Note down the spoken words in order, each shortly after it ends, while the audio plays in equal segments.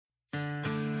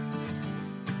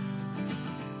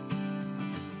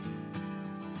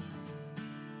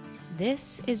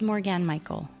This is Morgan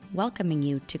Michael, welcoming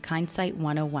you to Kindsight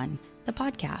 101, the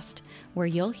podcast, where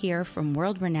you'll hear from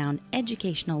world-renowned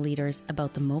educational leaders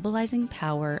about the mobilizing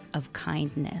power of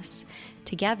kindness.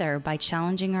 Together, by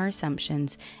challenging our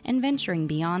assumptions and venturing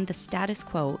beyond the status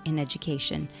quo in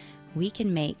education, we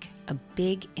can make a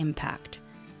big impact,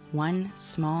 one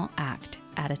small act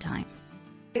at a time.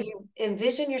 You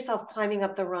envision yourself climbing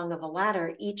up the rung of a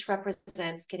ladder. Each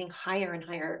represents getting higher and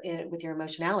higher with your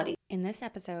emotionality. In this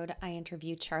episode, I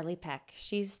interviewed Charle Peck.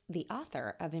 She's the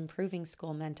author of Improving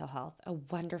School Mental Health, a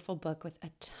wonderful book with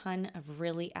a ton of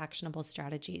really actionable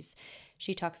strategies.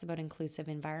 She talks about inclusive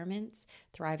environments,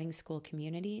 thriving school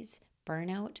communities,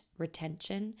 burnout,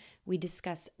 retention. We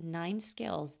discuss 9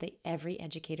 skills that every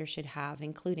educator should have,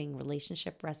 including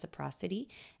relationship reciprocity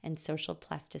and social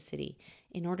plasticity,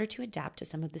 in order to adapt to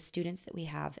some of the students that we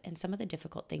have and some of the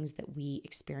difficult things that we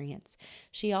experience.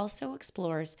 She also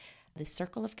explores the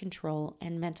circle of control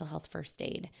and mental health first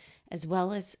aid, as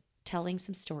well as telling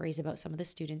some stories about some of the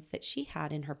students that she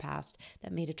had in her past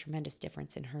that made a tremendous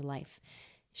difference in her life.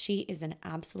 She is an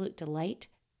absolute delight,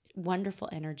 wonderful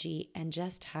energy, and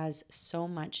just has so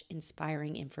much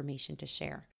inspiring information to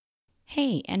share.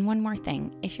 Hey, and one more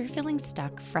thing. If you're feeling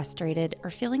stuck, frustrated,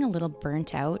 or feeling a little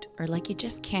burnt out, or like you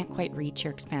just can't quite reach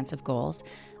your expansive goals,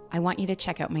 I want you to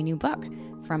check out my new book,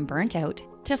 From Burnt Out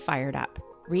to Fired Up,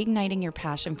 Reigniting Your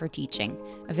Passion for Teaching,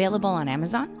 available on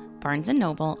Amazon, Barnes &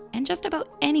 Noble, and just about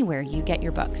anywhere you get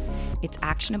your books. It's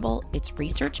actionable, it's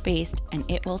research-based, and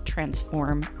it will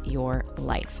transform your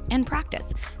life and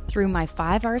practice. Through my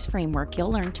 5 R's framework,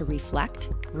 you'll learn to reflect,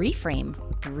 reframe,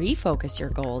 refocus your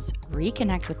goals,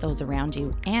 reconnect with those around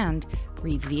you, and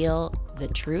reveal the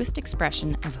truest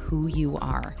expression of who you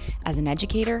are as an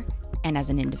educator and as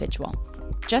an individual.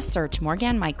 Just search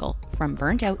Morgan Michael, From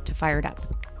Burnt Out to Fired Up.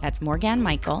 That's Morgan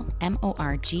Michael,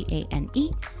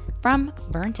 Morgane, From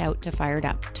Burnt Out to Fired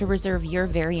Up, to reserve your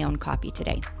very own copy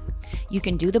today. You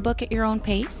can do the book at your own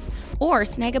pace or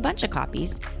snag a bunch of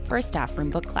copies for a staff room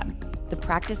book club. The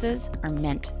practices are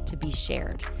meant to be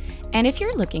shared. And if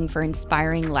you're looking for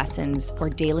inspiring lessons or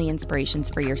daily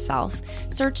inspirations for yourself,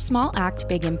 search Small Act,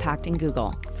 Big Impact in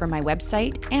Google for my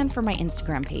website and for my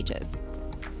Instagram pages.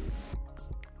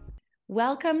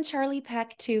 Welcome, Charle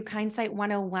Peck, to Kindsight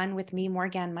 101 with me,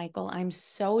 Morgan Michael. I'm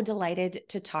so delighted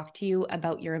to talk to you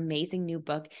about your amazing new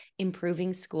book,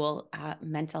 Improving School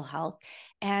Mental Health.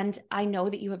 And I know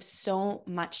that you have so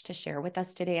much to share with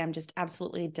us today. I'm just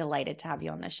absolutely delighted to have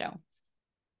you on the show.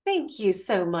 Thank you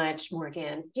so much,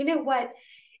 Morgan. You know what?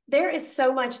 There is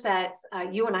so much that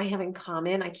you and I have in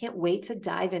common. I can't wait to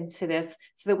dive into this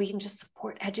so that we can just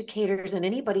support educators and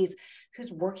anybody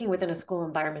who's working within a school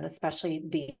environment, especially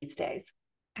these days.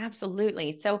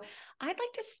 Absolutely. So I'd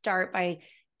like to start by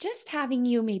just having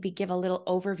you maybe give a little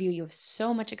overview. You have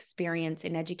so much experience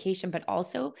in education, but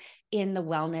also in the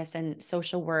wellness and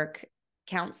social work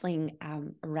counseling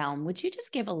realm. Would you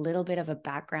just give a little bit of a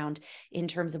background in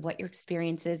terms of what your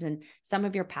experience is and some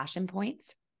of your passion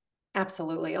points?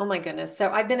 Absolutely. Oh my goodness. So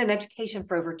I've been in education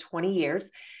for over 20 years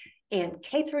and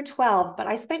K through 12, but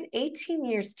I spent 18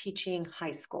 years teaching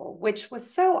high school, which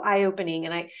was so eye-opening.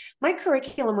 And my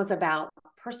curriculum was about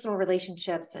personal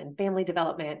relationships and family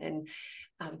development and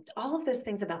all of those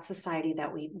things about society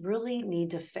that we really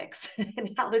need to fix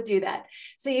and how to do that.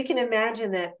 So you can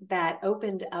imagine that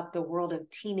opened up the world of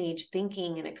teenage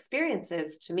thinking and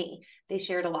experiences to me. They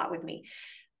shared a lot with me.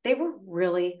 They were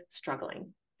really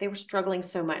struggling. They were struggling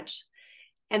so much.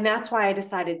 And that's why I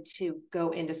decided to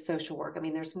go into social work. I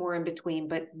mean, there's more in between,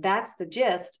 but that's the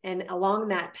gist. And along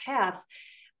that path,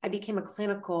 I became a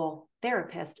clinical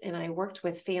therapist and I worked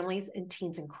with families and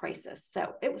teens in crisis.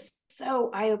 So it was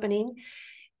so eye-opening.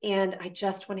 And I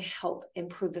just want to help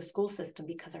improve the school system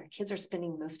because our kids are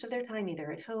spending most of their time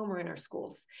either at home or in our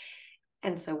schools.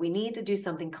 And so we need to do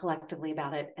something collectively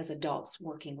about it as adults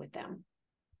working with them.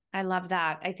 I love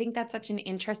that. I think that's such an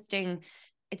interesting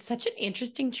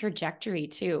trajectory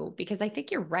too, because I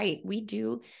think you're right. We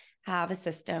do have a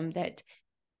system that,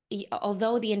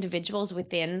 although the individuals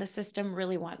within the system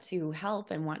really want to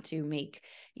help and want to make,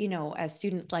 a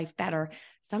student's life better,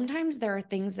 sometimes there are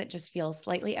things that just feel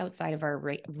slightly outside of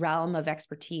our realm of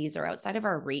expertise or outside of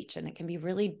our reach. And it can be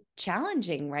really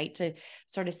challenging, right? To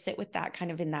sort of sit with that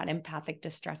kind of in that empathic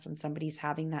distress when somebody's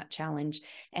having that challenge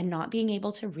and not being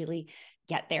able to really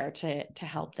get there to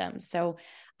help them. So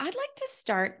I'd like to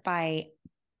start by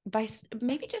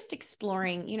maybe just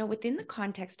exploring, within the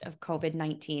context of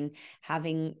COVID-19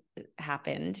 having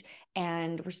happened,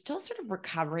 and we're still sort of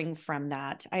recovering from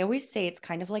that. I always say it's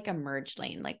kind of like a merge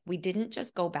lane. Like we didn't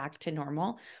just go back to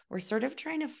normal. We're sort of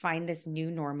trying to find this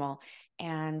new normal,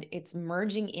 and it's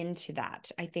merging into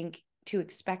that. I think to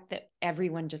expect that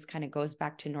everyone just kind of goes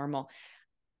back to normal,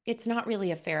 it's not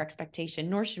really a fair expectation,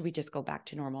 nor should we just go back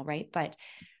to normal, right? But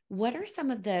what are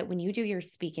some of when you do your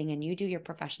speaking and you do your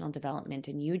professional development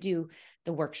and you do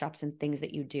the workshops and things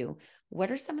that you do,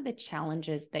 what are some of the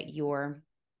challenges that you're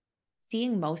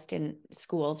seeing most in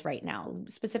schools right now,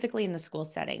 specifically in the school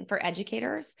setting for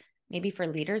educators, maybe for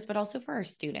leaders, but also for our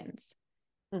students?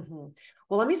 Mm-hmm.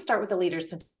 Well, let me start with the leaders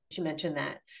since you mentioned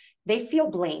that. They feel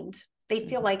blamed. They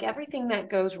feel like everything that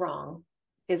goes wrong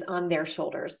is on their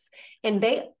shoulders. And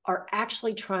they are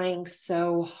actually trying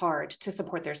so hard to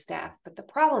support their staff. But the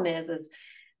problem is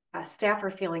staff are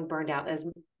feeling burned out, as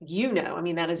you know. I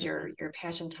mean, that is your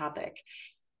passion topic.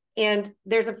 And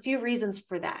there's a few reasons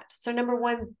for that. So number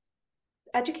one,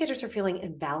 educators are feeling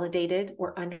invalidated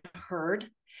or unheard.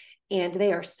 And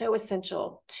they are so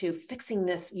essential to fixing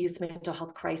this youth mental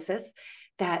health crisis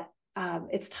that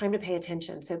it's time to pay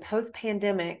attention. So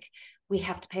post-pandemic, we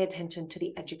have to pay attention to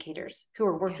the educators who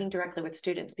are working directly with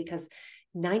students, because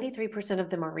 93% of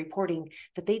them are reporting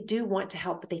that they do want to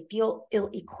help, but they feel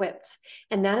ill-equipped.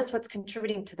 And that is what's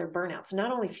contributing to their burnouts.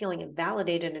 Not only feeling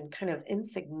invalidated and kind of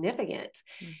insignificant,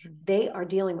 they are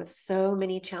dealing with so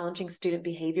many challenging student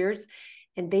behaviors,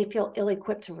 and they feel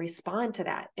ill-equipped to respond to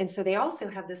that. And so they also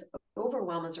have this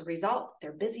overwhelm as a result.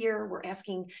 They're busier. We're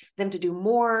asking them to do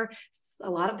more. A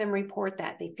lot of them report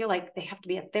that they feel like they have to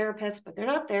be a therapist, but they're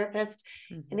not therapists,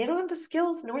 and they don't have the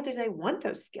skills, nor do they want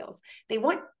those skills. They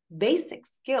want basic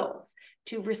skills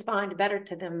to respond better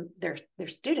to their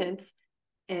students,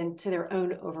 and to their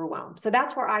own overwhelm. So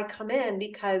that's where I come in,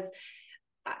 because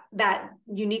that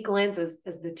unique lens as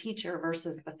the teacher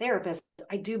versus the therapist,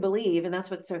 I do believe, and that's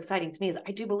what's so exciting to me, is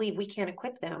I do believe we can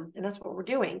equip them, and that's what we're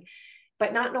doing,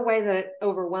 but not in a way that it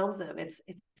overwhelms them. It's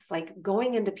like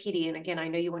going into PD, and again, I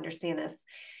know you understand this,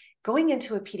 going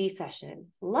into a PD session,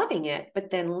 loving it, but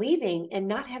then leaving and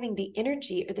not having the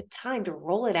energy or the time to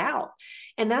roll it out.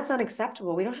 And that's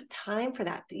unacceptable. We don't have time for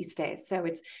that these days. So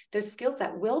it's those skills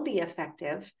that will be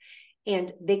effective,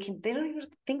 and they don't even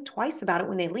think twice about it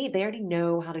when they leave. They already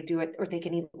know how to do it, or they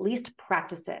can at least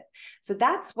practice it. So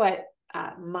that's what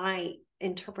my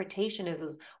interpretation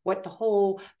is what the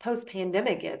whole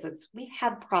post-pandemic is. We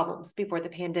had problems before the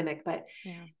pandemic, but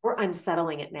we're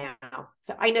unsettling it now.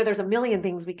 So I know there's a million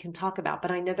things we can talk about,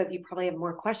 but I know that you probably have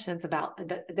more questions about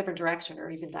a different direction, or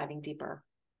even diving deeper.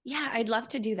 Yeah, I'd love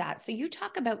to do that. So you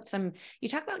talk about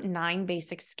 9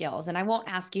 basic skills, and I won't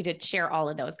ask you to share all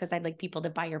of those because I'd like people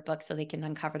to buy your book so they can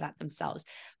uncover that themselves.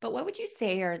 But what would you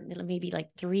say are maybe like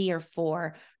 3 or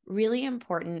 4 really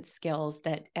important skills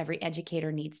that every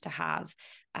educator needs to have,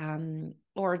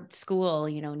 or school,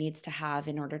 needs to have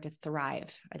in order to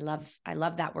thrive? I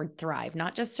love that word thrive,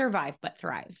 not just survive, but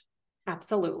thrive.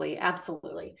 Absolutely.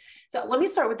 Absolutely. So let me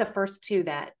start with the first 2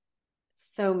 that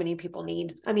so many people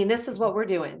need. I mean, this is what we're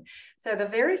doing. So the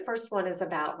very first one is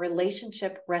about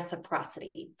relationship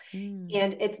reciprocity.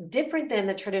 And it's different than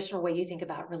the traditional way you think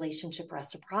about relationship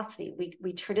reciprocity.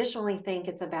 We traditionally think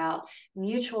it's about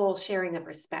mutual sharing of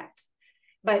respect.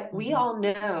 But we all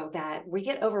know that we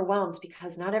get overwhelmed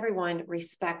because not everyone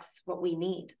respects what we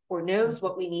need or knows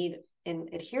what we need and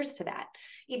adheres to that,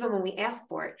 even when we ask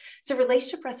for it. So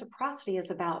relationship reciprocity is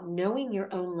about knowing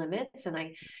your own limits. And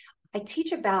I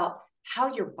teach about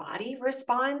how your body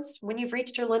responds when you've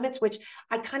reached your limits, which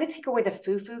I kind of take away the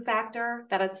foo-foo factor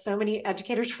that so many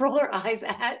educators roll their eyes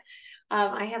at.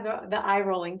 I have the eye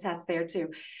rolling test there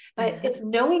too, but it's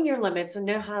knowing your limits and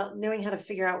knowing how to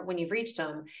figure out when you've reached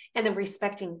them, and then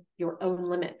respecting your own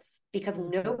limits, because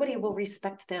nobody will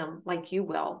respect them like you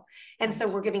will. And so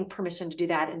we're giving permission to do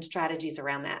that and strategies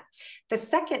around that. The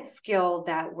second skill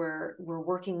that we're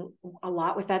working a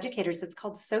lot with educators, it's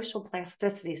called social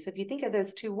plasticity. So if you think of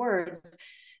those 2 words,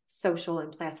 social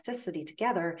and plasticity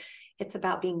together, it's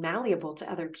about being malleable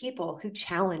to other people who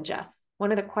challenge us.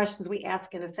 One of the questions we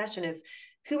ask in a session is,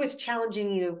 who is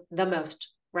challenging you the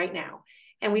most right now?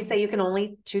 And we say you can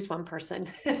only choose one person.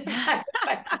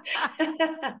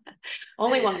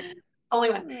 Only one.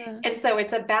 And so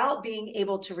it's about being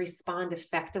able to respond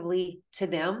effectively to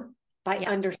them by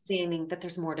understanding that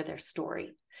there's more to their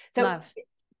story. So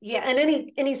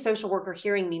and any social worker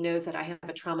hearing me knows that I have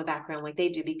a trauma background like they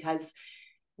do, because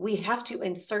we have to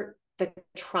insert the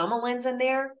trauma lens in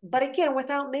there, but again,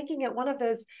 without making it one of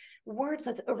those words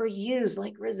that's overused,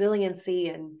 like resiliency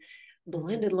and Mm-hmm.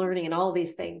 blended learning and all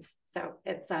these things. So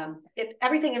it's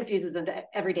everything infuses into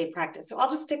everyday practice. So I'll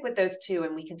just stick with those two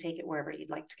and we can take it wherever you'd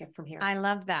like to go from here. I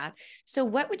love that. So,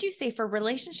 what would you say for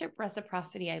relationship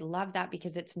reciprocity? I love that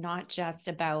because it's not just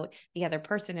about the other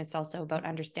person, it's also about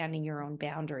understanding your own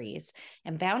boundaries.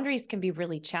 And boundaries can be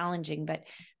really challenging. But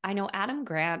I know Adam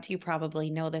Grant, you probably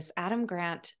know this. Adam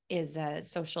Grant is a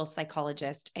social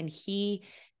psychologist, and he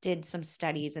did some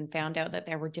studies and found out that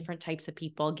there were different types of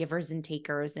people, givers and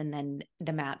takers, and then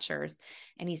the matchers.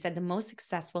 And he said the most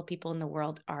successful people in the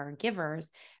world are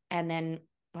givers. And then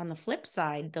on the flip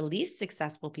side, the least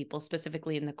successful people,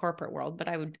 specifically in the corporate world, but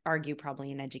I would argue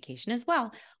probably in education as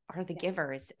well, are the Yes.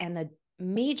 givers. And the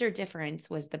major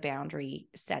difference was the boundary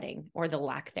setting or the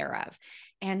lack thereof.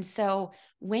 And so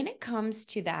when it comes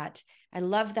to that, I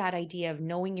love that idea of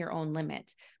knowing your own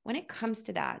limits. When it comes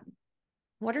to that,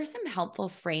 what are some helpful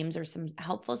frames or some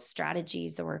helpful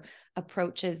strategies or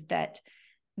approaches that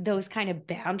those kind of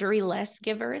boundaryless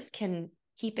givers can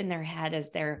keep in their head as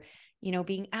they're,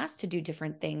 being asked to do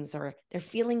different things, or they're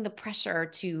feeling the pressure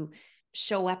to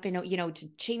show up in, to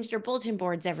change their bulletin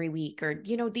boards every week, or,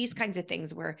 these kinds of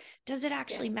things where does it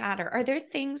actually Yes. matter? Are there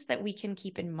things that we can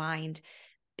keep in mind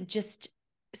just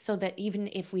so that even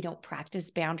if we don't practice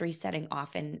boundary setting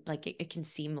often, like it can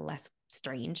seem less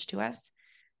strange to us?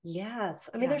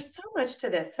 Yes. I mean, Yeah. there's so much to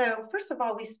this. So, first of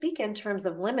all, we speak in terms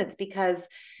of limits because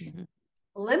Mhm.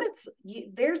 limits,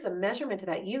 there's a measurement to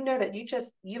that. You know that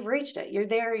you've reached it. You're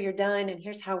there, you're done, and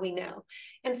here's how we know.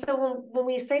 And so when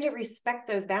we say to respect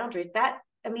those boundaries, that,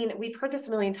 I mean, we've heard this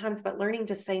a million times, but learning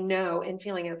to say no and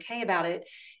feeling okay about it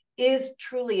is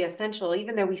truly essential.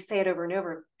 Even though we say it over and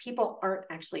over, people aren't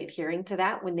actually adhering to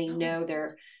that when they No. know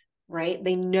they're right.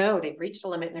 They know they've reached a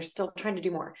limit and they're still trying to do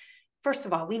more. First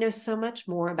of all, we know so much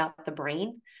more about the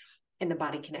brain and the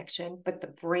body connection, but the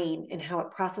brain and how it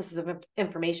processes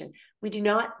information. We do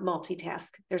not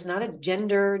multitask. There's not a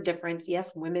gender difference.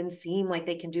 Yes, women seem like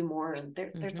they can do more, and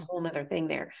there's a Mhm. whole other thing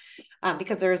there,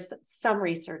 because there's some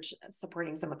research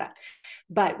supporting some of that.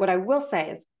 But what I will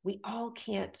say is we all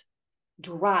can't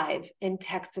drive and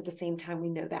text at the same time. We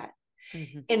know that.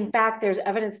 Mhm. In fact, there's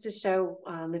evidence to show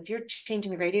if you're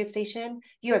changing the radio station,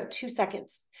 you have 2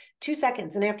 seconds, 2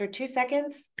 seconds. And after 2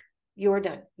 seconds, you're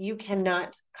done. You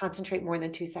cannot concentrate more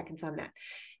than 2 seconds on that.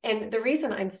 And the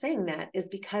reason I'm saying that is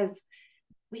because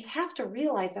we have to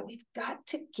realize that we've got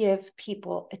to give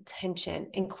people attention,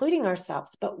 including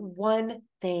ourselves, but one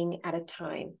thing at a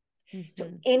time. So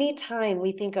Mhm. anytime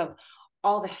we think of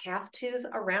all the have tos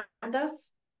around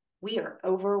us, we are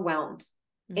overwhelmed.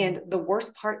 And the Mhm.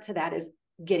 worst part to that is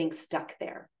getting stuck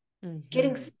there.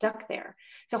 Getting Mhm. stuck there.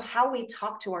 So how we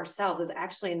talk to ourselves is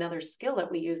actually another skill that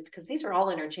we use, because these are all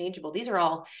interchangeable. These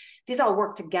all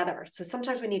work together. So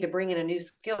sometimes we need to bring in a new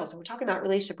skill. So we're talking about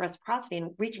relationship reciprocity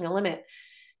and reaching a limit.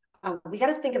 We got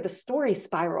to think of the story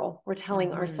spiral we're telling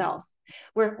Mhm. ourselves.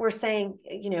 We're saying,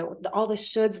 all the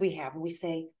shoulds we have, and we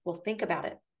say, well, think about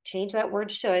it. Change that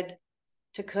word should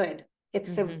to could.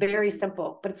 It's so Mhm. very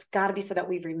simple, but it's got to be so that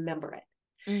we remember it.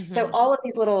 So Mhm. all of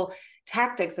these little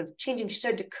tactics of changing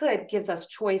should to could gives us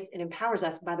choice and empowers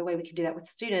us. By the way, we can do that with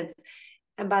students.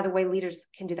 And by the way, leaders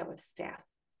can do that with staff.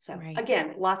 So Right.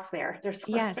 again, lots there. There's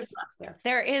Yes. lots there.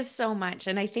 There is so much.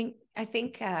 And I think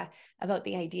about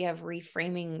the idea of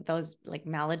reframing those like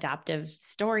maladaptive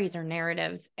stories or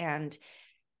narratives and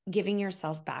giving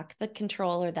yourself back the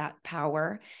control or that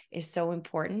power is so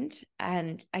important.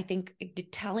 And I think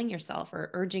telling yourself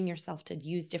or urging yourself to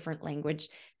use different language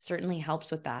certainly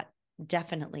helps with that.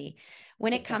 Definitely.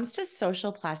 When it It comes does. to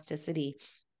social plasticity,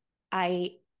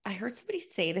 I I heard somebody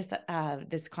say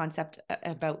this concept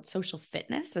about social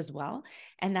fitness as well,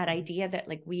 and that Mhm. idea that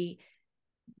like we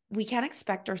can't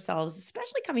expect ourselves,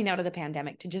 especially coming out of the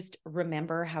pandemic, to just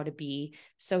remember how to be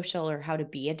social or how to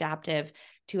be adaptive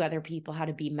to other people, how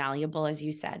to be malleable, as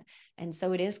you said. And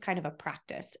so it is kind of a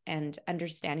practice, and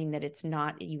understanding that it's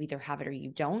not you either have it or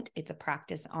you don't. It's a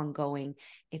practice ongoing.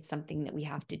 It's something that we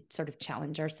have to sort of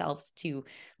challenge ourselves to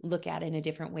look at in a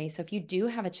different way. So if you do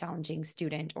have a challenging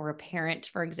student or a parent,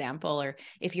 for example, or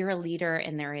if you're a leader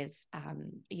and there is,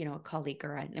 a colleague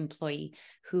or an employee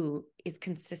who is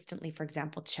consistently, for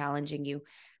example, challenging you,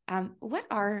 what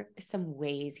are some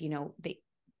ways,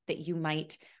 that you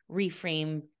might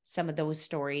reframe some of those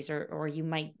stories, or you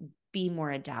might be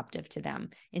more adaptive to them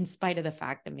in spite of the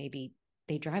fact that maybe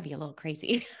they drive you a little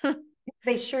crazy?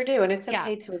 They sure do. And it's Yeah.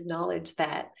 okay to acknowledge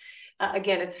that.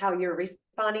 again, it's how you're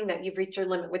responding that you've reached your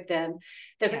limit with them.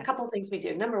 There's a Yes. couple things we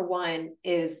do. Number one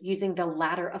is using the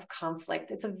ladder of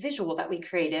conflict. It's a visual that we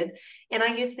created. And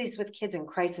I use these with kids in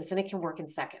crisis, and it can work in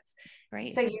seconds.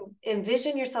 Right. So you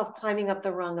envision yourself climbing up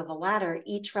the rung of a ladder.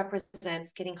 Each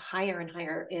represents getting higher and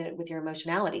higher with your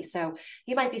emotionality. So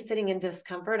you might be sitting in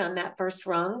discomfort on that first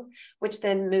rung, which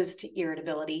then moves to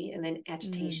irritability and then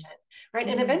agitation, right?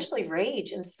 And Mm-hmm. eventually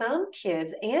rage. And some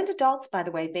kids and adults, by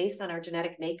the way, based on our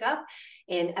genetic makeup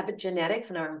and epigenetics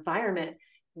and our environment,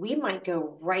 we might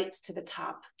go right to the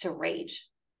top to rage.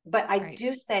 But I Right.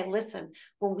 do say, listen,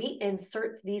 when we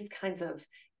insert these kinds of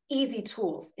easy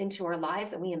tools into our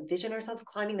lives and we envision ourselves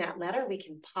climbing that ladder, we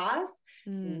can pause,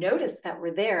 notice that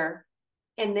we're there,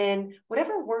 and then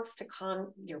whatever works to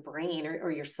calm your brain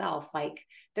or yourself. Like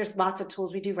there's lots of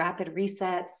tools. We do rapid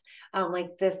resets.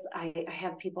 Like this, I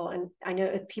have people, and I know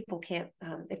if people can't,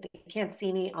 if they can't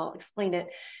see me, I'll explain it.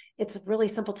 It's a really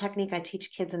simple technique I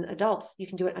teach kids and adults. You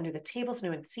can do it under the table so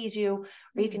no one sees you,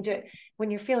 or you can do it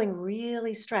when you're feeling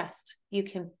really stressed. You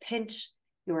can pinch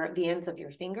the ends of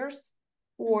your fingers,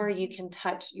 or you can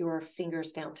touch your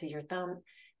fingers down to your thumb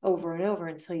over and over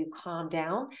until you calm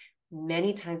down.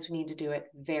 Many times we need to do it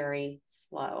very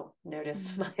slow.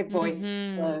 Notice my voice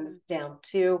slows down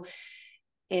too.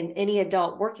 And any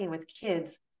adult working with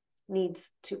kids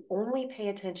needs to only pay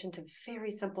attention to very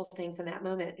simple things in that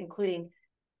moment, including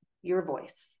your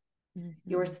voice,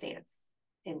 your stance,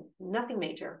 and nothing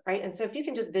major, right? And so if you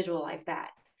can just visualize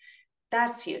that,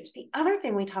 that's huge. The other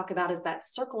thing we talk about is that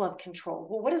circle of control.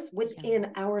 Well, what is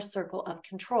within our circle of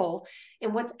control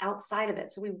and what's outside of it?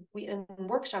 So we in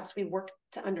workshops, we work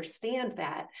to understand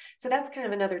that. So that's kind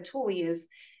of another tool we use,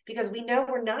 because we know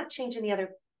we're not changing the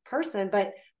other person,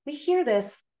 but we hear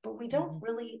this, but we don't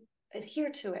really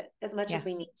adhere to it as much as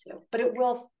we need to. But it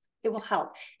will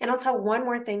help. And I'll tell one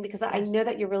more thing, because I know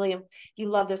that you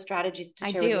love those strategies to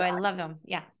I share with do. your I audience. love them.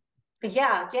 Yeah.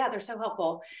 Yeah, they're so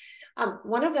helpful.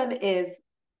 One of them is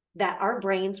that our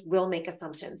brains will make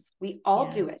assumptions. We all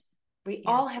do it. We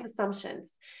all have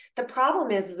assumptions. The problem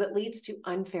is it leads to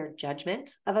unfair judgment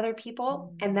of other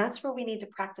people. And that's where we need to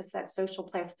practice that social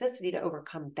plasticity to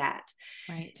overcome that.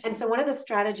 Right. And so one of the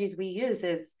strategies we use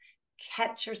is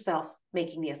catch yourself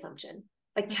making the assumption.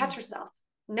 Like catch yourself.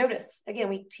 Notice. Again,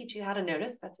 we teach you how to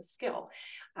notice. That's a skill.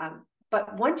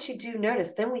 But once you do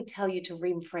notice, then we tell you to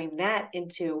reframe that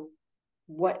into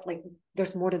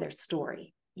there's more to their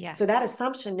story. Yes. So that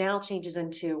assumption now changes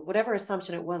into whatever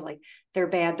assumption it was, like they're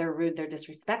bad, they're rude, they're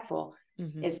disrespectful,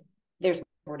 is there's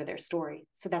more to their story.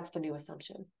 So that's the new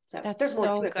assumption. So there's more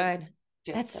to it. Good.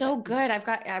 That's so good.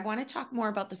 I want to talk more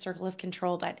about the circle of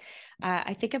control, but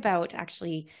I think about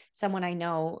actually someone I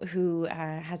know who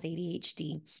has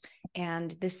ADHD,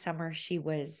 and this summer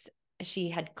someone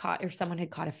had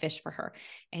caught a fish for her,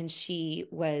 and she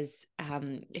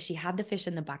had the fish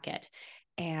in the bucket,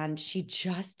 and she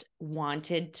just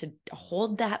wanted to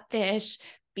hold that fish,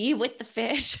 be with the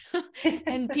fish.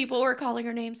 And people were calling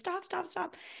her name, stop, stop,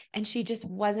 stop. And she just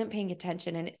wasn't paying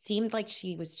attention. And it seemed like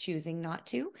she was choosing not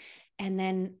to. And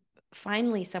then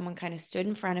finally, someone kind of stood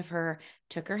in front of her,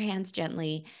 took her hands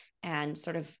gently, and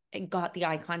sort of got the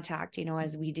eye contact,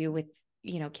 as we do with,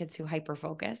 kids who hyper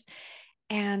focus.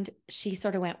 And she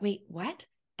sort of went, wait, what?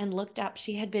 And looked up.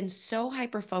 She had been so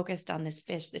hyper focused on this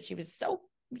fish that she was so,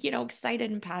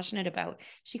 excited and passionate about.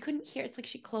 She couldn't hear. It's like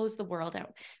she closed the world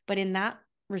out. But in that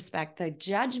respect, the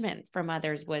judgment from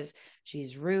others was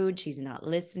she's rude, she's not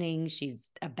listening, she's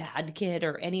a bad kid,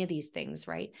 or any of these things,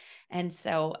 right? And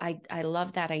so I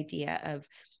love that idea of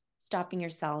stopping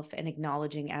yourself and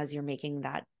acknowledging as you're making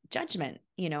that judgment.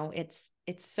 It's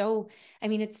so,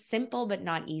 it's simple but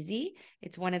not easy.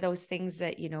 It's one of those things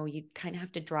that you kind of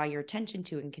have to draw your attention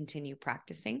to and continue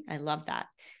practicing. I love that.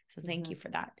 So thank you for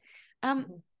that.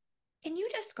 Can you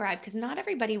describe, because not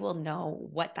everybody will know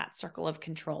what that circle of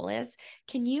control is.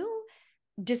 Can you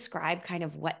describe kind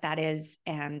of what that is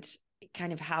and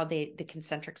kind of how the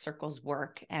concentric circles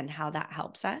work and how that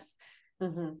helps us?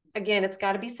 Again, it's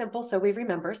got to be simple so we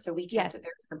remember. So we kept it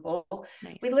very simple.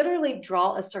 Nice. We literally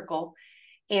draw a circle,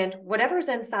 and whatever's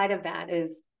inside of that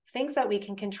is things that we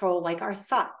can control, like our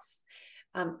thoughts.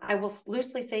 I will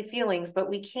loosely say feelings,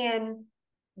 but we can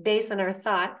base on our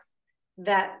thoughts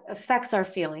that affects our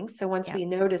feelings. So once we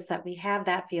notice that we have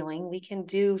that feeling, we can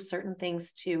do certain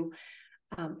things to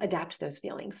adapt those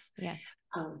feelings. Yes.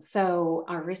 So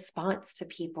our response to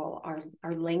people,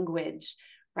 our language,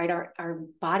 right? Our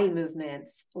body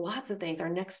movements, lots of things, our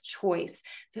next choice.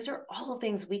 Those are all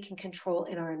things we can control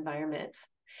in our environment.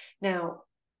 Now,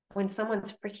 when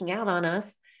someone's freaking out on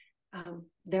us,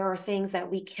 there are things that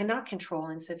we cannot control.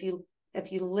 And so if you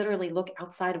if you literally look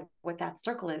outside of what that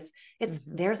circle is, it's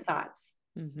Mm-hmm. their thoughts,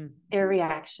 Mm-hmm. their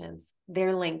reactions,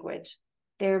 their language,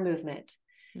 their movement,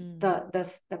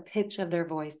 the pitch of their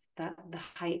voice, the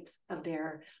height of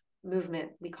their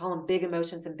movement. We call them big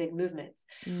emotions and big movements.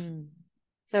 Mm.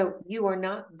 So you are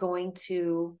not going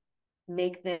to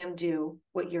make them do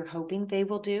what you're hoping they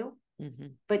will do, Mm-hmm.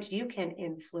 but you can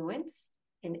influence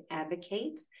and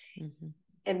advocate Mm-hmm.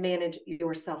 and manage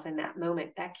yourself in that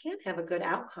moment. That can have a good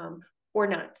outcome or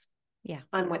not Yeah.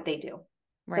 on what they do.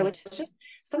 So Right. it's just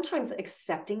sometimes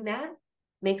accepting that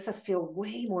makes us feel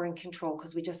way more in control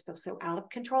because we just feel so out of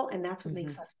control. And that's what Mm-hmm.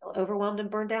 makes us feel overwhelmed and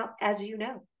burned out, as you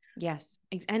know. Yes.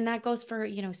 And that goes for,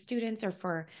 students or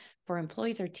for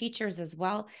employees or teachers as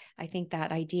well. I think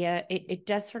that idea, it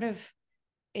does sort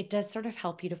of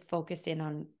help you to focus in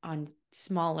on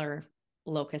smaller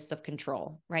locus of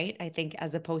control, right? I think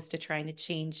as opposed to trying to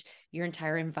change your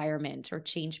entire environment or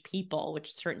change people,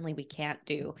 which certainly we can't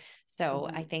do. So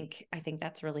Mm-hmm. I think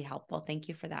that's really helpful. Thank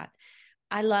you for that.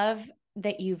 I love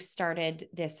that you've started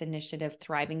this initiative,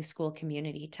 Thriving School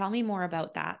Community. Tell me more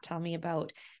about that. Tell me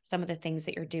about some of the things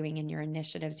that you're doing in your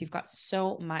initiatives. You've got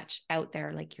so much out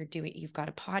there, like you've got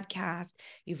a podcast,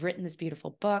 you've written this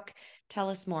beautiful book. Tell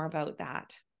us more about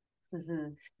that. Mm-hmm.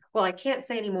 Well, I can't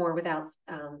say any more without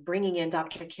bringing in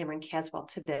Dr. Cameron Caswell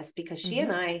to this, because she and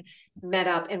I met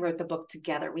up and wrote the book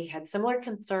together. We had similar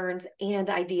concerns and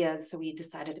ideas, so we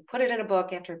decided to put it in a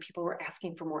book after people were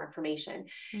asking for more information.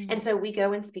 And so we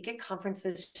go and speak at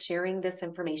conferences, sharing this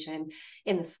information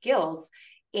and the skills,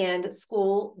 and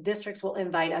school districts will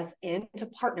invite us in to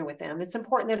partner with them. It's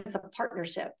important that it's a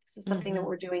partnership. This is something that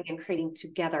we're doing and creating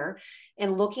together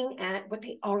and looking at what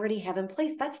they already have in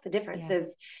place. That's the difference. Yes.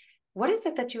 Is what is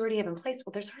it that you already have in place?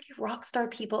 Well, there's already rock star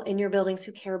people in your buildings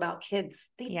who care about kids.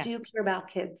 They Yes. do care about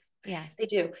kids. Yes. They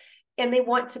do. And they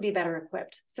want to be better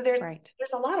equipped. So Right.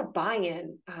 there's a lot of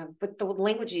buy-in with the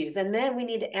language you use. And then we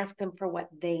need to ask them for what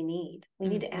they need. We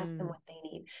need to ask them what they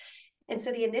need. And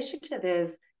so the initiative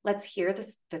is, let's hear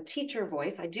the teacher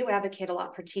voice. I do advocate a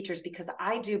lot for teachers because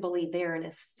I do believe they're an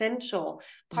essential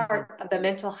part of the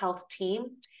mental health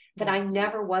team that I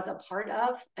never was a part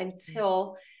of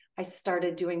until I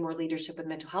started doing more leadership with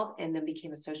mental health and then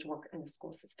became a social worker in the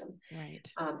school system. Right.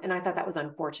 And I thought that was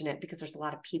unfortunate because there's a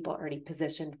lot of people already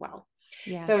positioned well.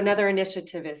 Yes. So another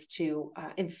initiative is to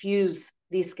infuse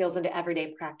these skills into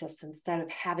everyday practice instead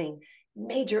of having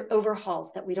major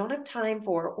overhauls that we don't have time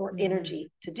for or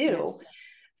energy to do. Yes.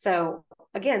 So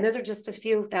again, those are just a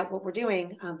few that what we're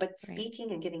doing, but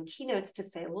speaking and giving keynotes to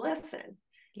say, listen,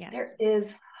 there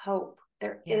is hope.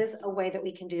 There is a way that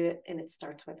we can do it, and it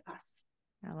starts with us.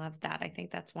 I love that. I think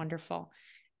that's wonderful.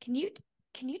 Can you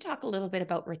talk a little bit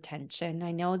about retention?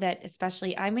 I know that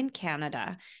especially I'm in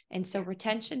Canada, and so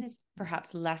retention is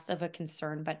perhaps less of a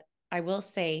concern, but I will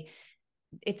say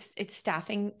it's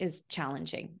staffing is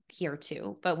challenging here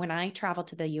too. But when I travel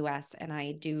to the US and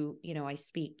I do, I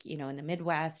speak, in the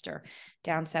Midwest or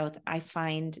down south, I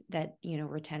find that,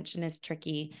 retention is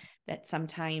tricky, that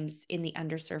sometimes in the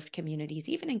underserved communities,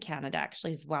 even in Canada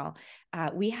actually as well,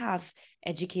 we have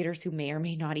educators who may or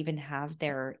may not even have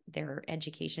their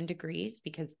education degrees,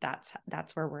 because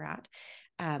that's where we're at.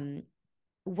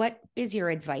 What is your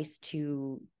advice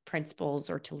to principals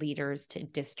or to leaders, to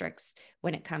districts,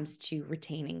 when it comes to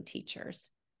retaining teachers?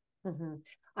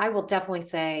 I will definitely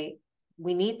say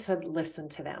we need to listen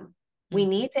to them. We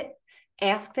need to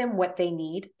ask them what they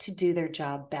need to do their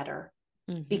job better,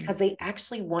 because they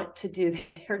actually want to do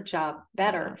their job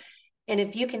better. And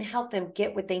if you can help them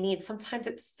get what they need, sometimes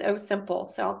it's so simple.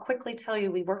 So I'll quickly tell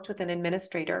you, we worked with an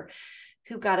administrator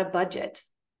who got a budget,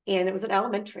 and it was an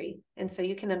elementary. And so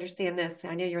you can understand this.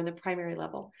 I know you're in the primary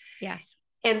level. Yes.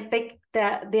 And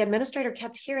the administrator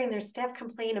kept hearing their staff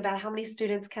complain about how many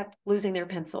students kept losing their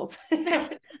pencils.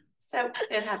 So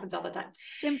it happens all the time.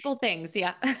 Simple things.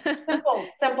 Yeah.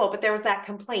 simple, but there was that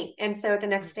complaint. And so at the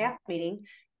next staff meeting,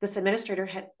 this administrator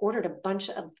had ordered a bunch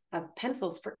of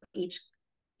pencils for each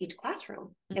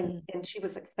classroom. And she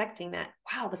was expecting that,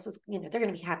 wow, this was, they're going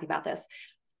to be happy about this.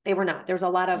 They were not. There's a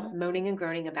lot of moaning and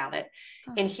groaning about it.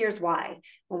 And here's why.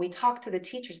 When we talked to the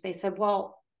teachers, they said,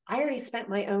 well, I already spent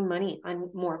my own money on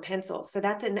more pencils, so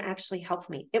that didn't actually help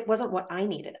me. It wasn't what I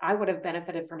needed. I would have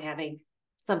benefited from having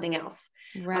something else.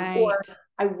 Right. Or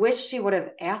I wish she would have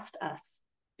asked us,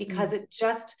 because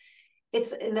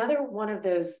it's another one of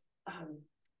those,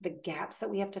 the gaps that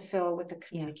we have to fill with the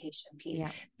communication piece.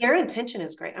 Their intention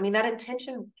is great. I mean, that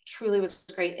intention truly was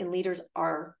great, and leaders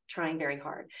are trying very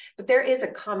hard, but there is a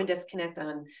common disconnect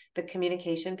on the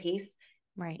communication piece.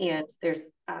 Right. And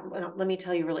there's, let me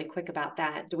tell you really quick about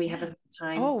that. Do we have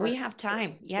time? Oh, we have time.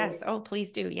 Yes. Oh,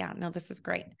 please do. Yeah. No, this is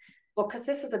great. Well, because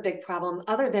this is a big problem,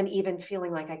 other than even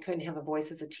feeling like I couldn't have a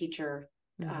voice as a teacher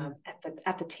Mm-hmm.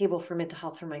 at the table for mental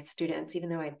health for my students, even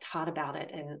though I taught about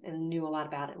it and knew a lot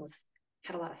about it and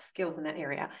had a lot of skills in that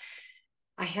area.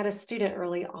 I had a student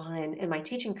early on in my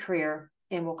teaching career,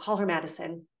 and we'll call her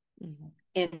Madison, Mm-hmm.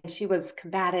 and she was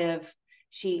combative.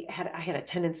 I had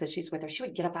attendance issues with her. She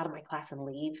would get up out of my class and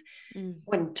leave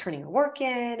when turning her work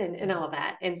in and all of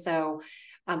that. And so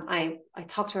I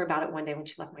talked to her about it one day when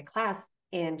she left my class,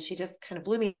 and she just kind of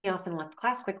blew me off and left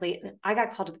class quickly. And I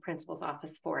got called to the principal's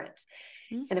office for it.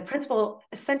 Mm-hmm. And the principal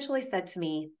essentially said to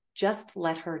me, just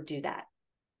let her do that.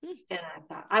 Mm-hmm. And I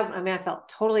thought, I mean, I felt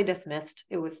totally dismissed.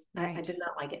 I Right. did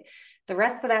not like it. The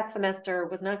rest of that semester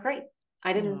was not great.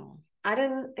 I didn't, No. I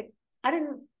didn't, I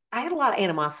didn't, I had a lot of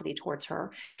animosity towards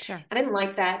her. Sure. I didn't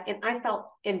like that. And I felt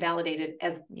invalidated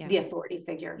as Yeah. the authority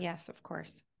figure. Yes, of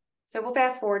course. So we'll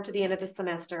fast forward to the end of the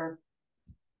semester.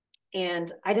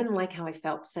 And I didn't like how I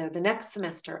felt. So the next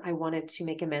semester, I wanted to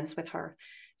make amends with her.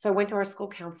 So I went to our school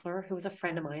counselor, who was a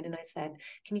friend of mine, and I said,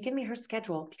 can you give me her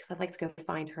schedule? Because I'd like to go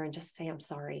find her and just say, I'm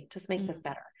sorry, just make this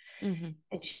better. Mm-hmm.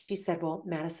 And she said, well,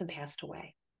 Madison passed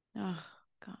away. Oh,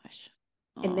 gosh.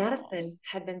 And Oh. Madison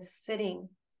had been sitting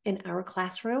in our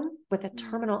classroom with a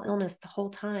terminal illness the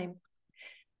whole time.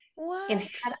 And What?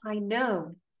 had I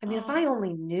known, I mean, if I Oh,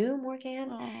 only knew, Morgan,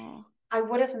 oh, I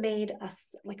would have made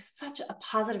us like such a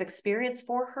positive experience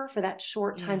for her for that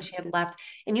short time yeah. she had left.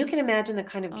 And you can imagine the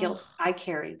kind of Oh, guilt I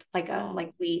carried, oh,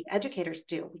 like we educators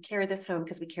do. We carry this home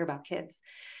because we care about kids.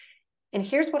 And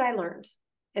here's what I learned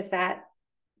is that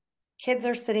kids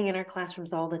are sitting in our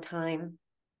classrooms all the time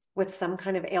with some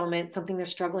kind of ailment, something they're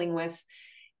struggling with,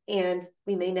 and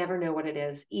we may never know what it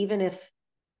is, even if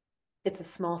it's a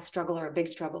small struggle or a big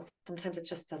struggle. Sometimes it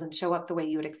just doesn't show up the way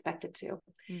you would expect it to.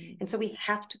 mm, And so we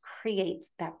have to create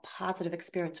that positive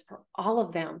experience for all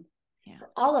of them, yeah. for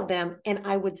all of them. And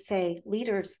I would say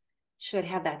leaders should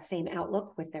have that same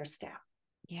outlook with their staff.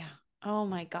 Yeah. Oh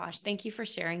my gosh. Thank you for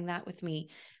sharing that with me.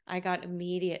 I got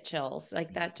immediate chills.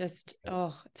 Like that just,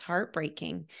 oh, it's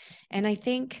heartbreaking. And I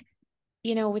think,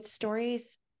 with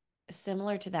stories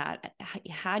similar to that,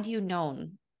 had you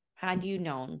known,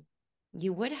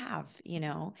 you would have,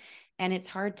 and it's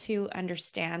hard to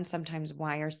understand sometimes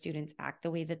why our students act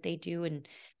the way that they do and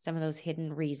some of those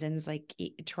hidden reasons like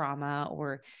trauma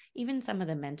or even some of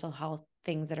the mental health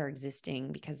things that are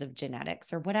existing because of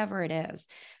genetics or whatever it is.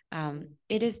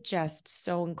 It is just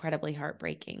so incredibly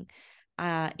heartbreaking.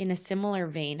 In a similar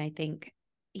vein, I think,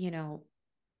 you know,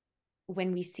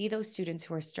 when we see those students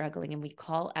who are struggling and we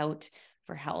call out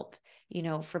for help,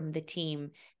 from the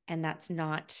team, and that's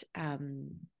not,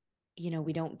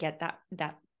 we don't get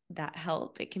that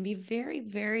help, it can be very,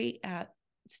 very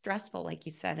stressful, like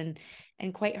you said,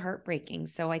 and quite heartbreaking.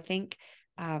 So I think,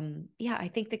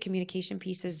 I think the communication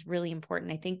piece is really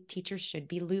important. I think teachers should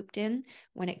be looped in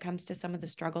when it comes to some of the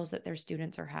struggles that their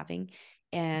students are having.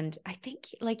 And I think,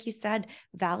 like you said,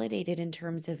 validated in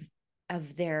terms of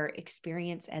their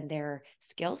experience and their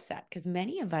skill set, because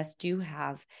many of us do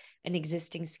have an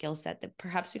existing skill set that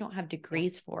perhaps we don't have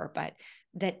degrees Yes. for, but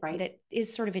that Right. that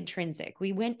is sort of intrinsic.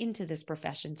 We went into this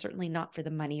profession certainly not for the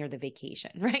money or the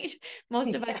vacation, right?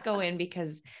 Most of us Yeah. go in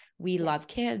because we Yeah. love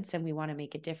kids and we want to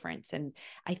make a difference. And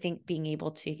I think being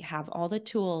able to have all the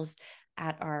tools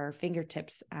at our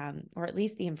fingertips, or at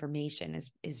least the information,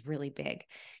 is really big.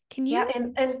 Can Yeah.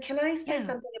 you? And can I say Yeah.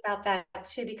 something about that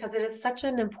too? Because it is such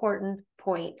an important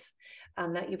point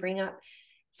that you bring up.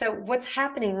 So what's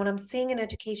happening, what I'm seeing in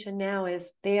education now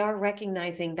is they are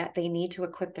recognizing that they need to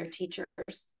equip their teachers.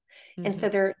 And Mm-hmm. so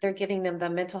they're giving them the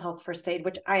mental health first aid,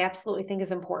 which I absolutely think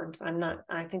is important.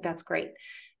 I think that's great.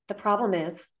 The problem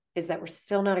is that we're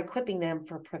still not equipping them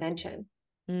for prevention.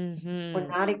 We're Mm-hmm.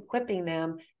 not equipping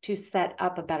them to set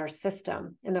up a better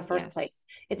system in the first Yes. place.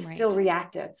 It's still Right.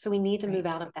 reactive. So we need to move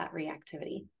Right. out of that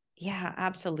reactivity. Yeah,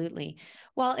 absolutely.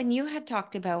 Well, and you had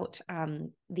talked about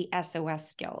the SOS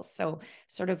skills. So,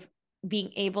 sort of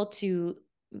being able to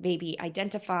maybe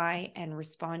identify and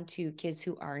respond to kids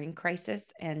who are in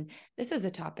crisis. And this is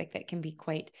a topic that can be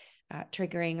quite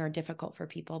triggering or difficult for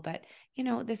people. But,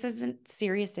 this is a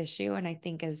serious issue. And I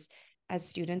think as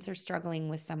students are struggling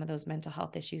with some of those mental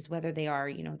health issues, whether they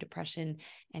are, depression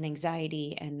and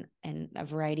anxiety and a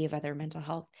variety of other mental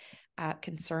health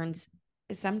concerns,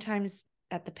 sometimes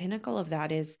at the pinnacle of that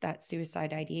is that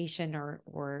suicide ideation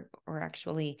or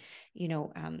actually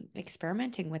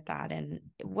experimenting with that. And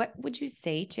what would you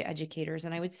say to educators?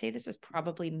 And I would say this is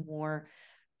probably more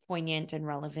poignant and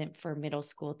relevant for middle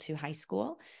school to high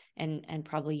school and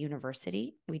probably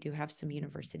university. We do have some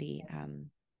university Yes.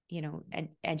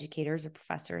 educators or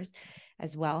professors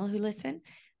as well who listen.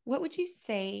 What would you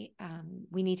say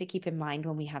we need to keep in mind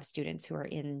when we have students who are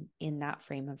in that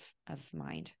frame of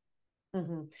mind?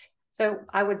 Mm-hmm. So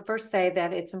I would first say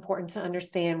that it's important to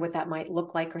understand what that might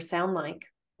look like or sound like,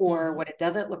 or Mm-hmm. what it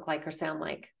doesn't look like or sound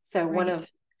like. So one Right. of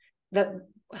the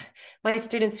my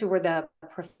students who were the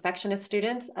perfectionist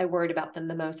students, I worried about them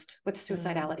the most with Mm,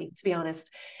 suicidality, to be honest.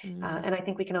 mm, And I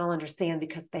think we can all understand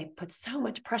because they put so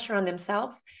much pressure on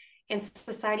themselves, and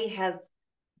society has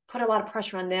put a lot of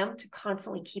pressure on them to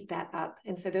constantly keep that up.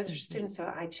 And so those are mhm, students who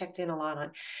I checked in a lot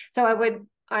on. So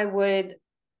I would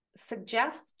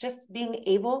suggest just being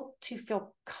able to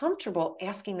feel comfortable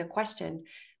asking the question,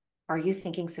 are you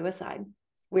thinking suicide?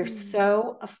 We're mm.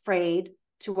 so afraid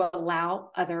to allow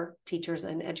other teachers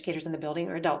and educators in the building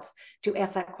or adults to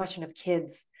ask that question of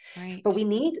kids. But Right. we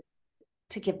need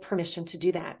to give permission to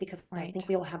do that, because I Right. think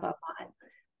we will have a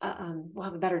lot. We'll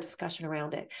have a better discussion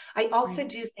around it. I also Right.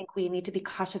 do think we need to be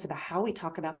cautious about how we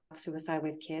talk about suicide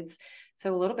with kids.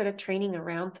 So a little bit of training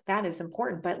around that is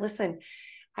important. But listen,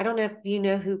 I don't know if you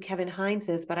know who Kevin Hines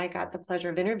is, but I got the pleasure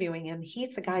of interviewing him.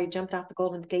 He's the guy who jumped off the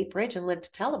Golden Gate Bridge and lived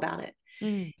to tell about it.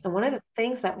 Mm, And one of the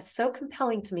things that was so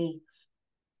compelling to me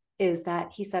is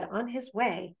that he said on his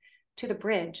way to the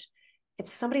bridge, if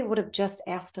somebody would have just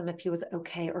asked him if he was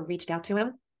okay or reached out to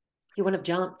him, he wouldn't have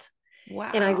jumped.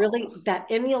 And I wow. really, that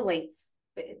emulates,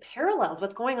 it parallels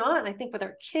what's going on, I think, with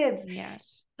our kids.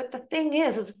 Yes. But the thing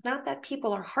is it's not that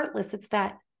people are heartless. It's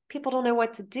that people don't know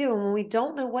what to do. And when we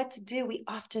don't know what to do, we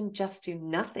often just do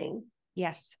nothing,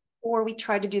 Yes. or we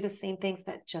try to do the same things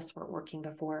that just weren't working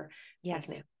before, like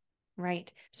now. Yes.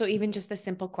 Right. So even Yeah. just the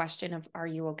simple question of, are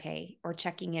you okay? Or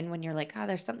checking in when you're like, oh,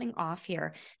 there's something off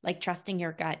here, like trusting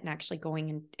your gut and actually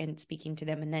going and speaking to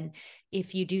them. And then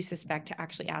if you do suspect, to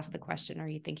actually ask the question, are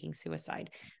you thinking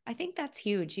suicide? I think that's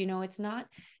huge. It's not,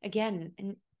 again,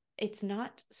 it's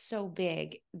not so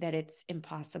big that it's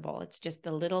impossible. It's just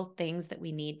the little things that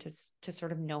we need to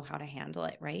sort of know how to handle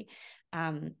it. Right.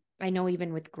 I know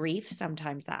even with grief,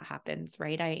 sometimes that happens,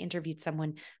 right? I interviewed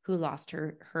someone who lost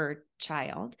her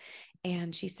child,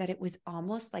 and she said it was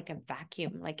almost like a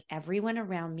vacuum. Like everyone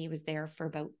around me was there for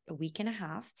about a week and a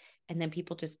half. And then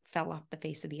people just fell off the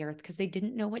face of the earth because they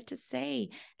didn't know what to say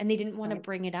and they didn't want to Right.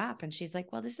 bring it up. And she's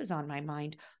like, well, this is on my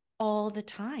mind all the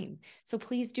time. So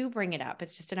please do bring it up.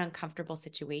 It's just an uncomfortable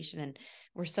situation. And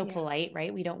we're so Yeah. polite,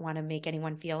 right? We don't want to make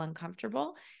anyone feel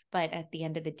uncomfortable. But at the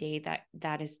end of the day,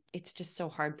 it's just so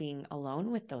hard being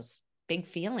alone with those big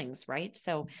feelings, right?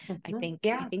 So I Mhm. think I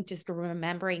Yeah. think just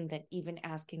remembering that even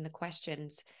asking the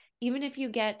questions, even if you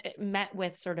get met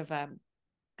with sort of a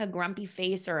grumpy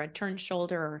face or a turned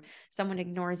shoulder or someone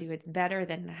ignores you, it's better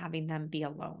than having them be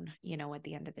alone, at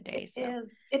the end of the day. It So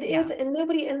is. It yeah. is.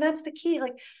 And that's the key.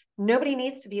 Like, nobody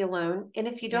needs to be alone. And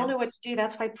if you don't know what Yes. to do,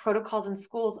 that's why protocols in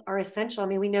schools are essential. I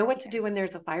mean, we know what to do when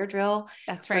Yes. there's a fire drill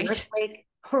That's or an right. earthquake,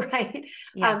 right?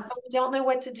 But Yes. we don't know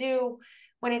what to do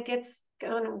when it gets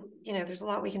going. There's a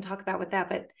lot we can talk about with that,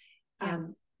 but Yeah.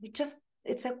 we just,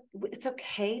 it's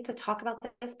okay to talk about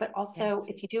this, but also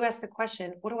Yes. if you do ask the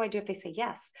question, what do I do if they say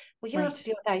yes? Well, you don't have to Right.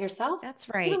 deal with that yourself. That's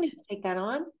You don't need right. to take that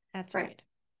on. That's Right. right.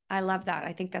 I love that.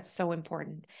 I think that's so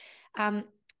important. Um,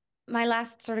 my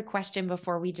last sort of question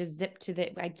before we just zip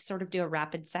to I sort of do a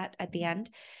rapid set at the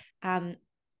end. Um,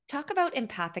 talk about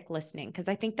empathic listening, because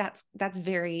I think that's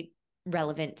very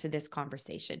relevant to this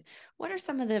conversation. What are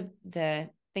some of the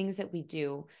things that we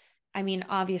do? I mean,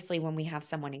 obviously, when we have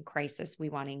someone in crisis, we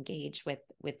want to engage with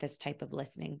this type of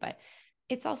listening, but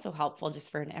it's also helpful just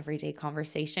for an everyday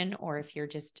conversation, or if you're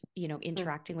just Mm-hmm.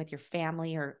 interacting with your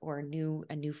family or a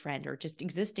new friend or just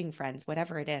existing friends,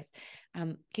 whatever it is.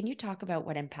 Can you talk about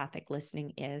what empathic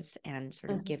listening is and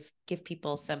sort of give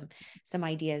people some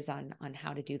ideas on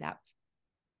how to do that?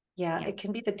 Yeah, Yeah. it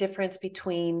can be the difference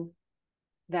between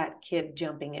that kid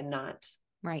jumping and not.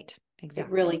 Right. It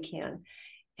Exactly. really can.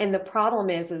 And the problem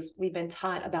is we've been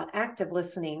taught about active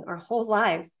listening our whole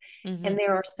lives. Mm-hmm. And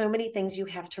there are so many things you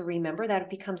have to remember that it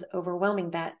becomes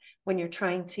overwhelming, that when you're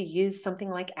trying to use something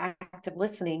like active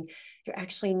listening, you're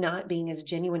actually not being as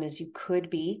genuine as you could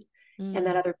be. And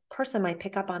that Mm. other person might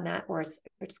pick up on that, or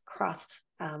it's crossed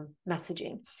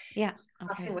messaging, Yeah.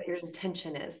 crossing Okay. what your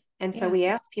intention is. And so Yeah. we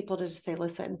ask people to just say,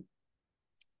 listen,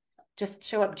 just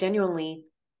show up genuinely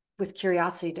with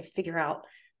curiosity to figure out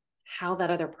how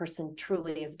that other person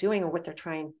truly is doing or what they're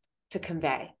trying to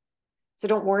convey. So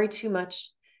don't worry too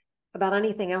much about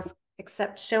anything else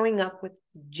except showing up with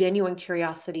genuine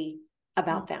curiosity Mm.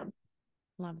 about them,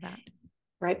 Love that.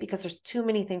 right? Because there's too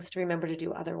many things to remember to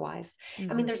do otherwise. I mean,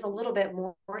 Mm-hmm. there's a little bit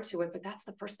more to it, but that's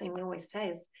the first thing we always say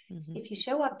is, Mm-hmm. if you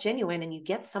show up genuine and you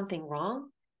get something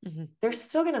wrong, Mm-hmm. they're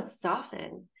still going to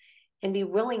soften and be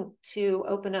willing to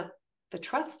open up the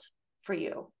trust for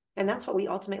you. And that's what we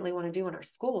ultimately want to do in our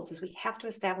schools, is we have to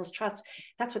establish trust.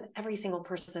 That's with every single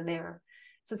person there.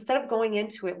 So instead of going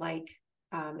into it like,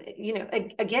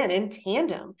 again, in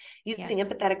tandem, using Yes.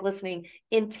 empathetic listening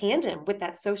in tandem with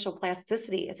that social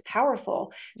plasticity, it's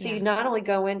powerful. So you Yeah. not only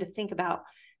go in to think about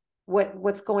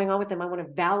what's going on with them. I want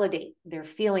to validate their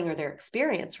feeling or their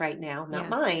experience right now, not Yes.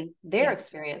 mine, their Yes.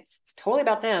 experience. It's totally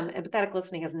about them. Empathetic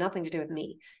listening has nothing to do with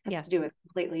me. It has to Yes. do with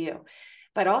completely you.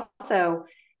 But also,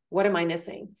 what am I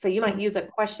missing? So you might use Mm-hmm.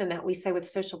 a question that we say with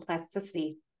social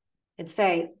plasticity and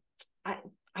say, I'm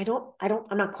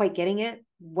not quite getting it.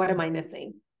 What am I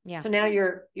missing? Yeah. So now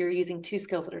you're using two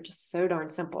skills that are just so darn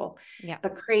simple, Yeah.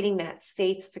 but creating that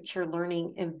safe, secure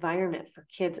learning environment for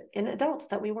kids and adults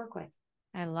that we work with.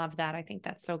 I love that. I think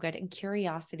that's so good. And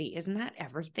curiosity, isn't that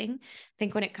everything? I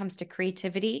think when it comes to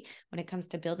creativity, when it comes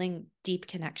to building deep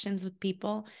connections with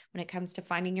people, when it comes to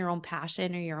finding your own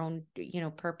passion or your own,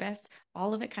 purpose,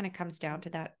 all of it kind of comes down to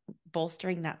that,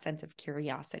 bolstering that sense of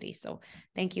curiosity. So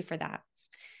thank you for that.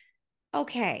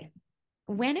 Okay.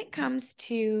 When it comes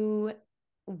to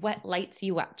what lights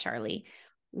you up, Charle,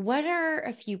 what are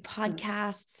a few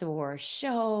podcasts or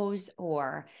shows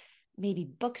or maybe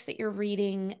books that you're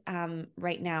reading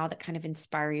right now that kind of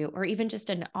inspire you, or even just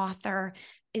an author?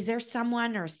 Is there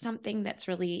someone or something that's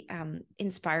really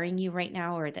inspiring you right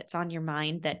now, or that's on your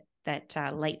mind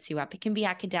that lights you up? It can be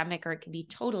academic or it can be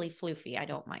totally floofy. I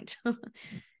don't mind.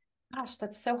 Gosh,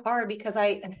 that's so hard because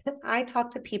I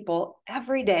talk to people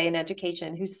every day in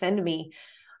education who send me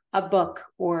a book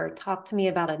or talk to me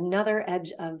about another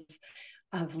edge of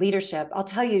leadership. I'll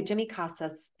tell you, Jimmy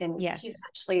Casas, and he's Yes.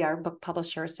 actually our book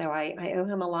publisher, so I owe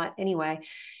him a lot anyway.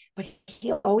 But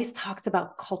he always talks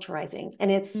about culturizing, and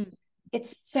Mm.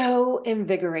 it's so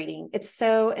invigorating. It's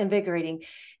so invigorating.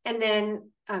 And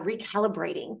then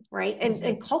recalibrating, right?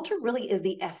 And culture really is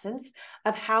the essence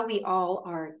of how we all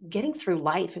are getting through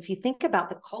life. If you think about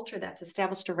the culture that's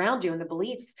established around you and the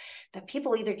beliefs that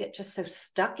people either get just so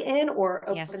stuck in or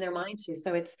open Yes. their mind to.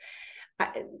 So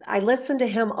I listen to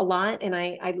him a lot, and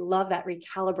I love that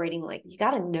recalibrating. Like, you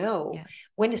got to know Yes.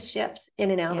 when to shift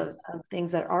in and out Yes. of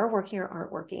things that are working or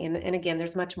aren't working. And again,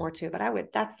 there's much more to it,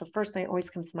 but that's the first thing that always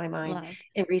comes to my mind Love.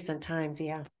 in recent times.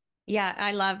 Yeah. Yeah,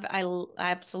 I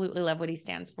absolutely love what he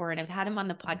stands for. And I've had him on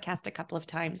the podcast a couple of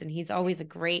times, and he's always a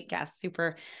great guest,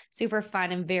 super, super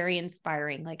fun and very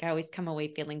inspiring. Like, I always come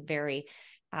away feeling very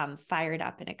fired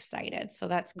up and excited. So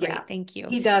that's Yeah. great. Thank you.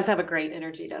 He does have a great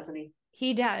energy, doesn't he?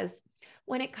 He does.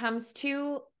 When it comes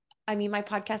to, I mean, my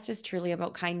podcast is truly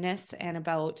about kindness and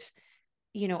about,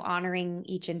 honoring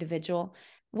each individual.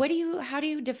 How do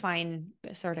you define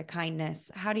sort of kindness?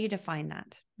 How do you define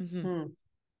that? Mm-hmm.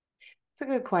 It's a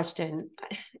good question.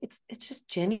 It's just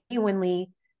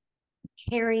genuinely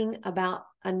caring about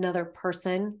another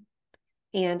person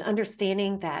and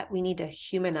understanding that we need to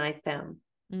humanize them.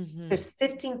 Mm-hmm. They're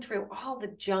sifting through all the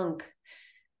junk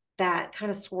that kind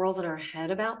of swirls in our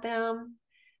head about them,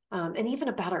 and even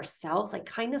about ourselves. Like,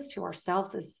 kindness to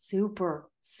ourselves is super,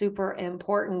 super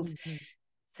important. Mm-hmm.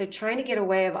 So trying to get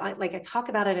away of, like, I talk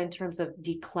about it in terms of I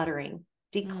love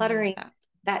decluttering that.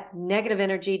 that negative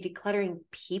energy, decluttering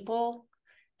people,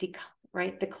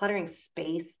 right? Decluttering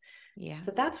space. So Yes.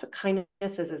 that's what kindness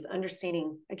is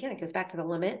understanding. Again, it goes back to the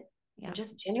limit Yeah. and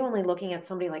just genuinely looking at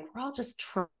somebody like, we're all just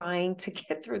trying to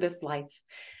get through this life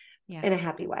Yeah. in a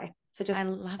happy way. So I just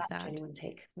love that that. genuine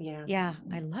take. Yeah. Yeah.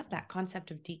 I love that concept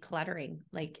of decluttering,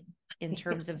 like in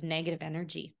terms of negative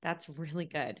energy. That's really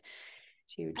good.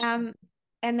 It's huge. Um,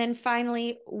 and then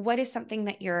finally, what is something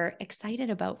that you're excited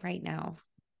about right now?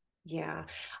 Yeah,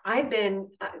 I've been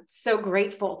so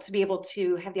grateful to be able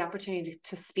to have the opportunity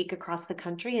to speak across the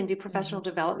country and do professional Mm-hmm.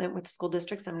 development with school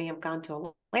districts. I mean, I've gone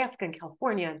to Alaska and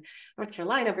California and North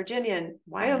Carolina, Virginia, and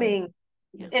Wow. Wyoming.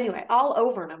 Yeah. Anyway, all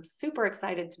over. And I'm super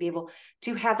excited to be able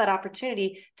to have that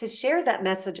opportunity to share that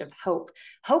message of hope.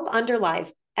 Hope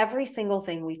underlies every single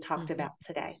thing we talked Mm-hmm. about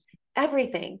today.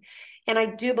 Everything. And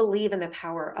I do believe in the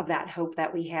power of that hope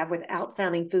that we have without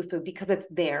sounding foo-foo, because it's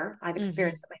there. I've Mm-hmm.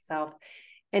 experienced it myself,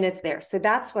 and it's there. So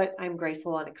that's what I'm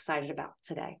grateful and excited about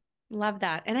today. Love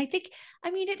that. And I think,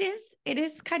 I mean, it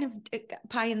is kind of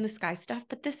pie in the sky stuff,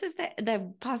 but this is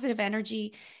the positive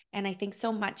energy. And I think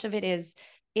so much of it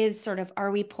is sort of,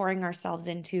 are we pouring ourselves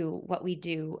into what we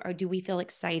do, or do we feel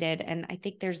excited? And I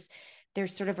think there's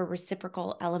sort of a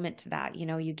reciprocal element to that.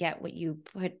 You get what you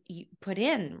put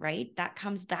in, right? That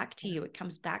comes back to you. It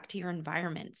comes back to your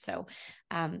environment. So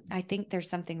I think there's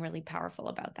something really powerful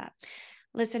about that.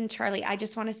 Listen, Charle, I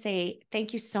just want to say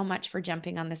thank you so much for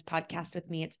jumping on this podcast with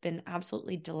me. It's been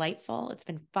absolutely delightful. It's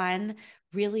been fun,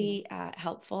 really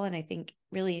helpful, and I think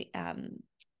really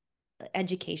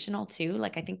educational too.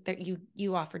 Like I think that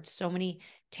you offered so many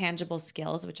tangible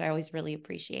skills, which I always really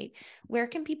appreciate. Where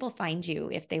can people find you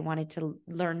if they wanted to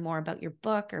learn more about your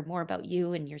book or more about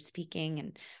you and your speaking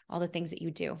and all the things that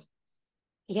you do?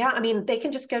 Yeah, I mean, they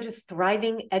can just go to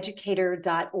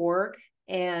thrivingeducator.org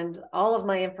and all of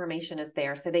my information is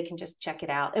there. So they can just check it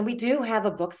out. And we do have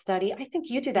a book study. I think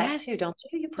you do that too, Yes. don't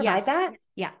you? You provide Yes. that?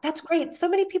 Yeah. That's great. So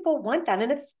many people want that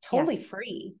and it's totally Yes.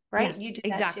 free, right? Yes, You do that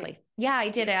too. exactly. Yeah, I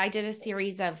did it. I did a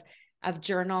series of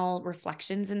journal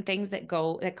reflections and things that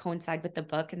coincide with the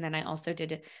book. And then I also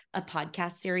did a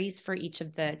podcast series for each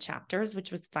of the chapters, which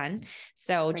was fun.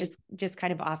 So Great. just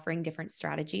kind of offering different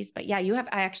strategies. But yeah, I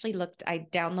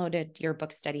downloaded your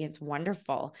book study. It's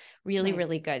wonderful. Really, Nice.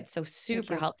 really good. So Thank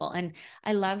super you. helpful. And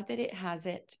I love that it has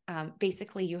it.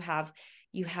 Basically you have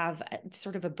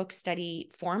sort of a book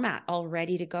study format all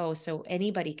ready to go. So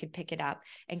anybody could pick it up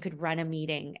and could run a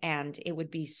meeting and it would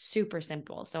be super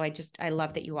simple. So I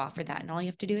love that you offer that and all you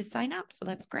have to do is sign up. So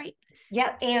that's great.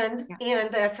 Yeah, Yeah.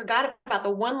 and I forgot about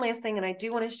the one last thing, and I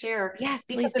do want to share Yes,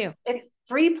 because please do. it's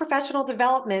free professional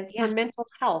development for Yes. mental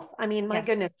health. I mean, my Yes.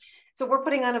 goodness. So we're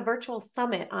putting on a virtual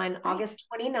summit on Great. August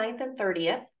 29th and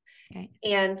 30th. Okay.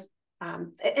 And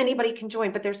anybody can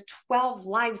join, but there's 12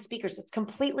 live speakers. It's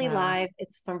completely Wow. live.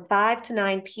 It's from 5 to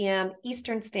 9 p.m.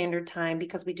 Eastern Standard Time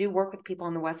because we do work with people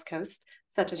on the West Coast,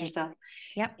 such as Okay. yourself.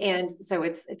 Yep. And so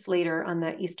it's later on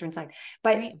the Eastern side.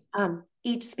 But Great.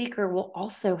 each speaker will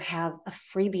also have a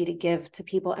freebie to give to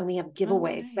people, and we have Oh,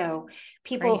 giveaways. nice. So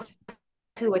people Great.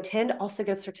 who attend also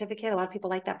get a certificate. A lot of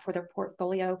people like that for their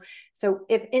portfolio. So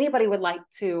if anybody would like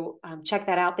to check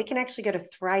that out, they can actually go to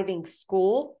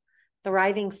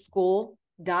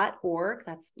thrivingschool.org.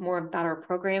 That's more about our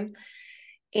program.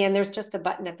 And there's just a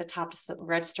button at the top to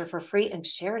register for free and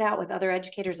share it out with other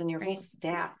educators and your whole Great.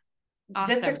 staff.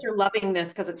 Awesome. Districts are loving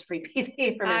this because it's free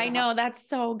PT for I mental health. know that's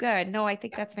so good. No, I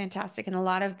think that's fantastic. And a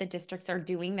lot of the districts are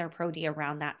doing their Pro D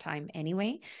around that time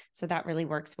anyway. So that really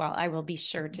works well. I will be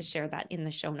sure to share that in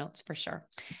the show notes for sure.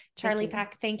 Thank Charle you.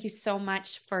 Peck, thank you so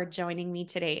much for joining me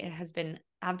today. It has been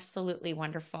absolutely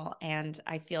wonderful. And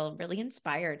I feel really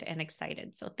inspired and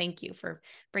excited. So thank you for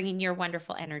bringing your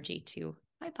wonderful energy to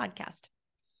my podcast.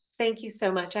 Thank you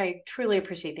so much. I truly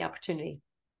appreciate the opportunity.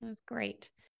 It was great.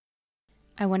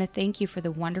 I want to thank you for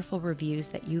the wonderful reviews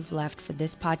that you've left for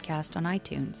this podcast on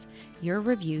iTunes. Your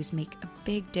reviews make a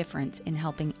big difference in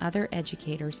helping other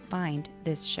educators find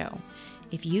this show.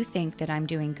 If you think that I'm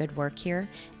doing good work here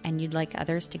and you'd like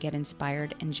others to get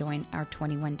inspired and join our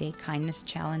 21-day kindness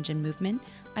challenge and movement,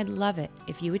 I'd love it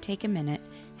if you would take a minute,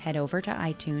 head over to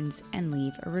iTunes and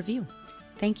leave a review.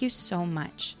 Thank you so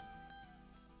much.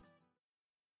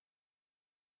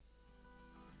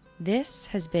 This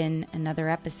has been another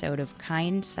episode of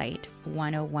Kindsight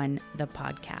 101, the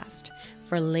podcast.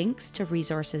 For links to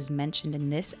resources mentioned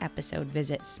in this episode,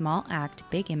 visit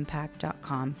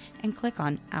smallactbigimpact.com and click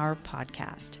on our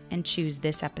podcast and choose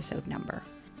this episode number.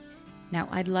 Now,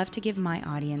 I'd love to give my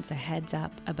audience a heads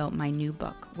up about my new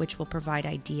book, which will provide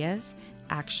ideas,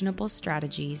 actionable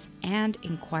strategies, and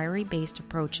inquiry-based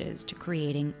approaches to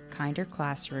creating a kinder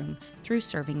classroom through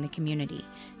serving the community.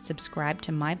 Subscribe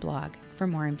to my blog for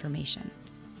more information.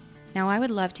 Now, I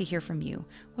would love to hear from you.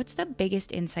 What's the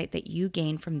biggest insight that you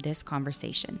gained from this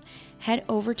conversation? Head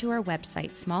over to our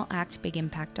website,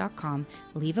 smallactbigimpact.com,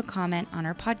 leave a comment on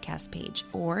our podcast page,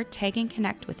 or tag and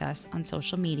connect with us on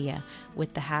social media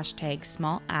with the hashtag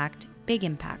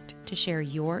SmallActBigImpact to share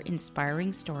your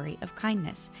inspiring story of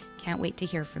kindness. Can't wait to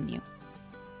hear from you.